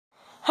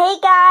Hey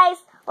guys,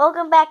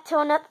 welcome back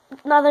to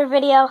another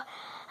video.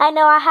 I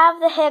know I have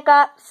the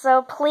hiccup,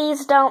 so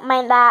please don't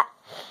mind that.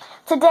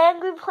 Today I'm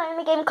going to be playing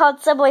a game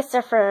called Subway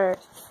Surfers.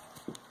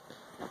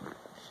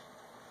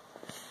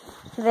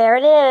 There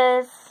it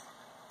is.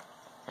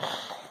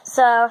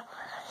 So,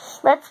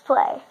 let's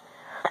play.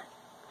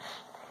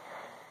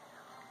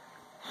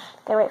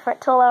 Okay, wait for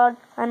it to load.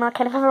 I know I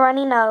kind of have a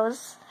runny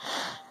nose.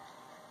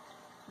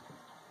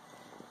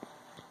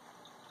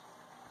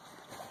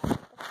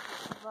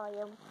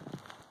 Volume.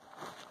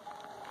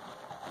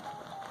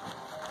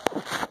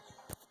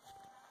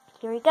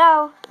 Here we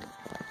go.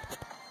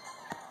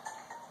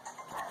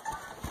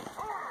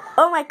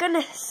 Oh my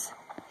goodness.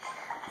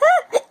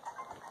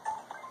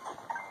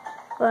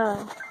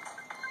 Wow.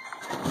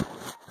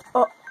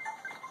 Oh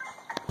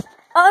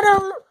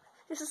no.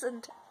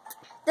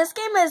 This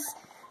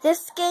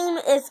game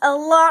is a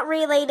lot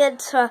related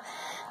to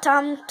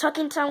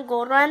Talking Tom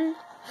Gold Run.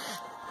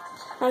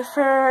 Like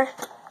for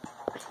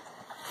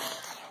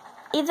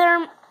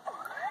either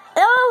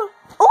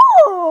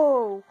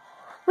oh,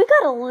 we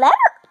got a letter.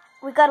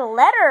 We got a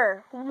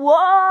letter.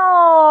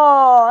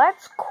 Whoa,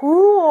 that's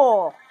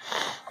cool.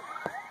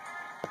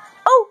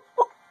 Oh,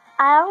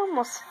 I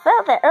almost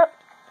fell there.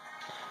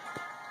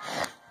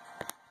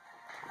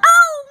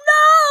 Oh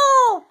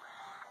no!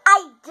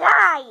 I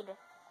died.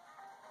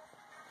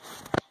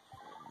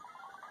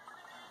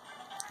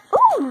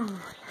 Ooh.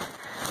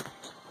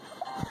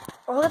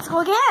 Oh, let's go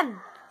again.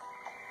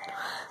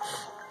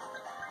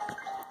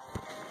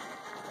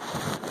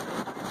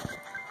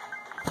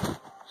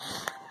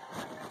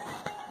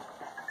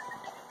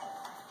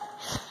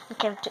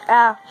 Okay,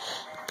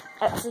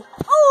 let's see.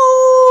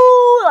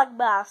 Oh, like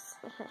boss.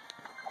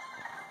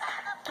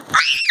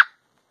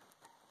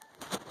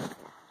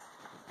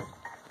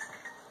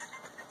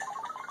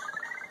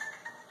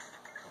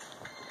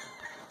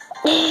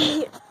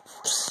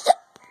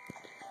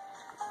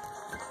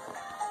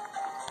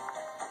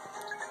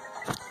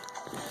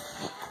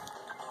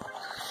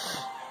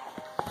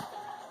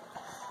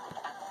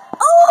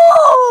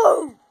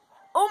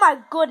 Oh my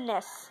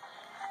goodness.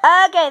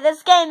 Okay,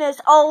 this game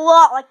is a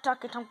lot like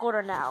Talking Tom Gold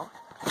Run now.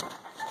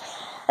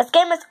 This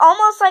game is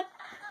almost like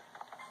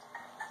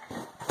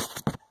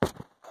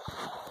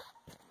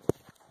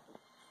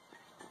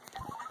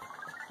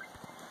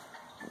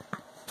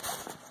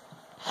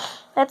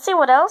let's see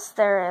what else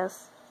there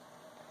is.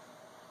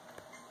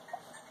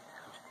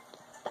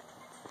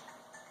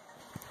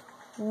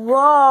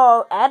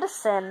 Whoa,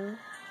 Edison.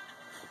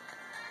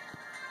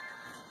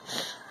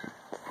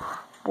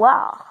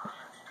 Wow.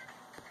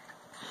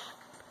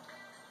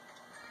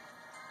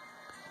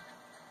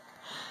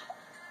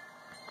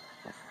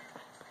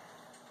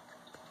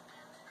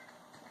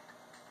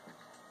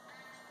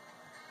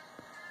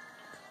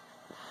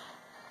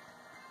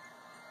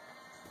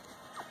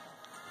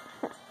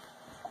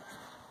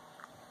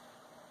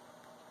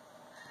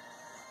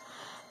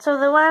 So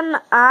the one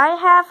I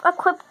have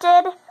equipped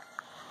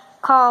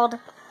called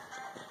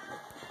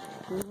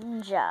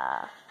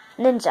Ninja.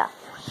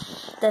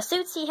 The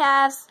suits he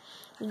has,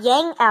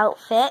 Yang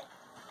outfit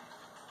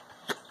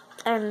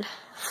and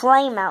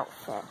Flame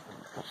outfit.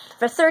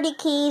 For 30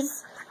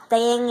 keys, the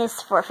Yang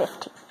is for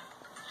 15.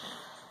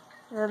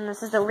 Then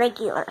this is the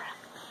regular.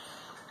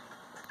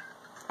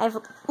 I have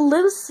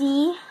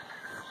Lucy.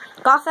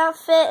 Goth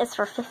outfit is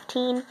for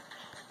 15.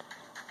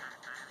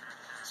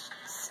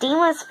 Steam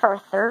is for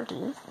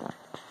 30.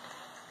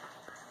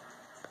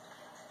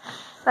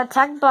 The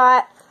Tech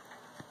Bot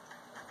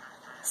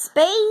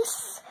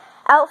Space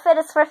outfit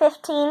is for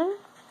 15.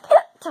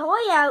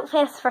 Toy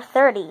outfit is for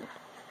 30.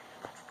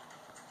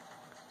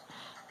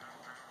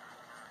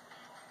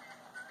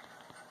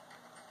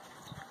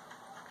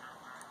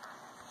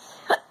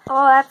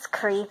 Oh, that's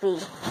creepy.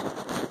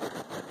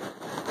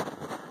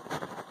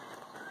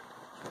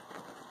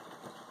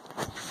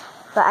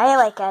 But I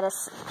like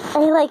Edison.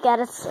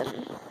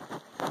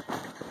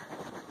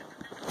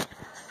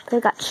 We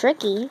got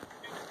Tricky.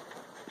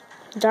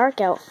 Dark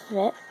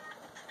outfit.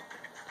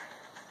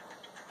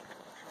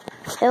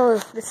 It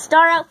was the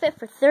Star outfit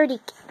for 30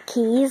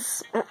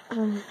 keys.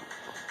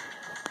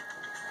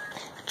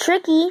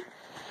 Tricky.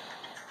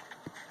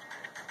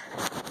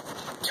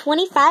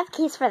 25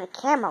 keys for the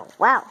camera.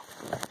 Wow.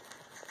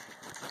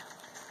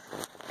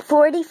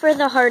 40 for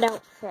the Heart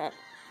outfit.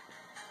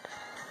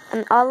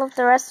 And all of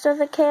the rest of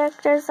the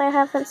characters I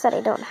haven't said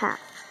I don't have.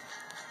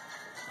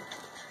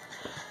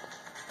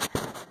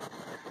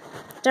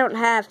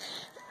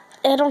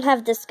 I don't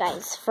have this guy.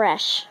 It's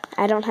fresh.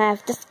 I don't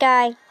have this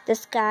guy.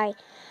 This guy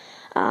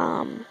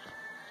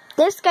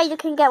you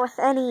can get with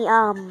any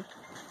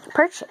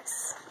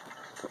purchase.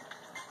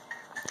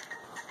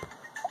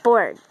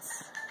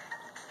 Boards.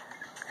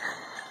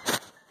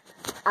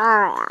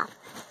 Ah,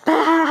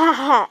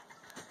 yeah.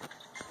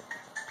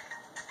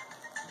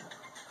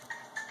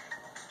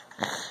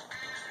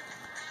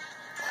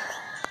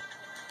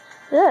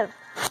 Good.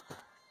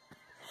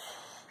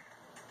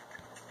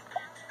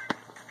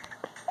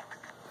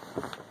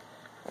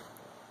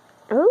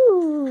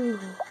 Ooh.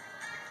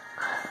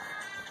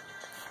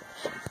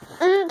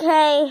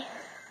 Okay.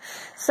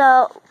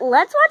 So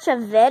let's watch a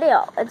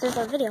video. It's just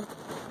a video.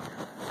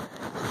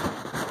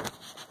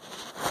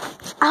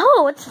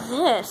 Oh, what's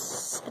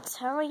this? It's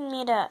telling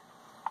me to...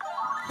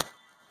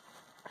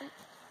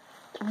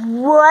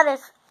 What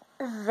is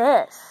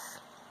this?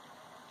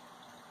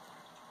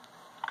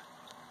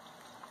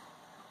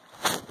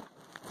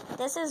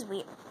 This is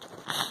weird.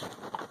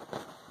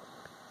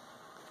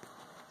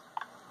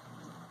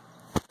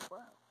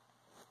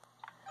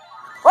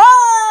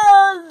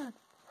 Whoa!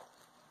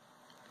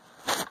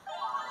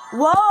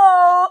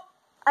 Whoa!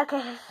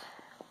 Okay.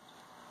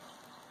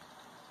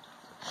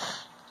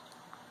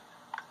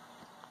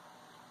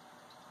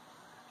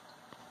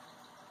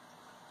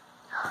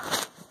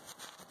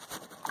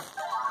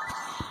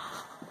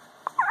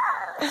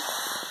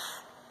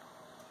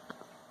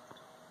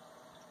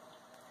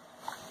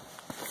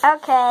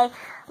 Okay,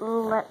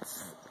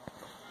 let's...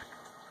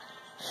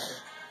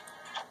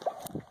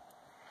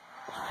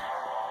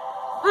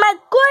 My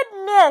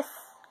goodness!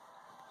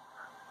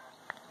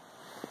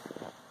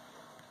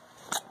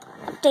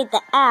 Update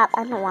the app.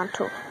 I don't want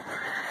to.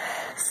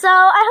 So,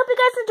 I hope you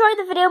guys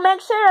enjoyed the video.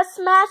 Make sure to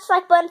smash the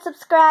like button,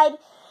 subscribe,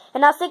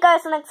 and I'll see you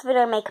guys in the next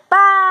video.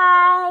 Bye!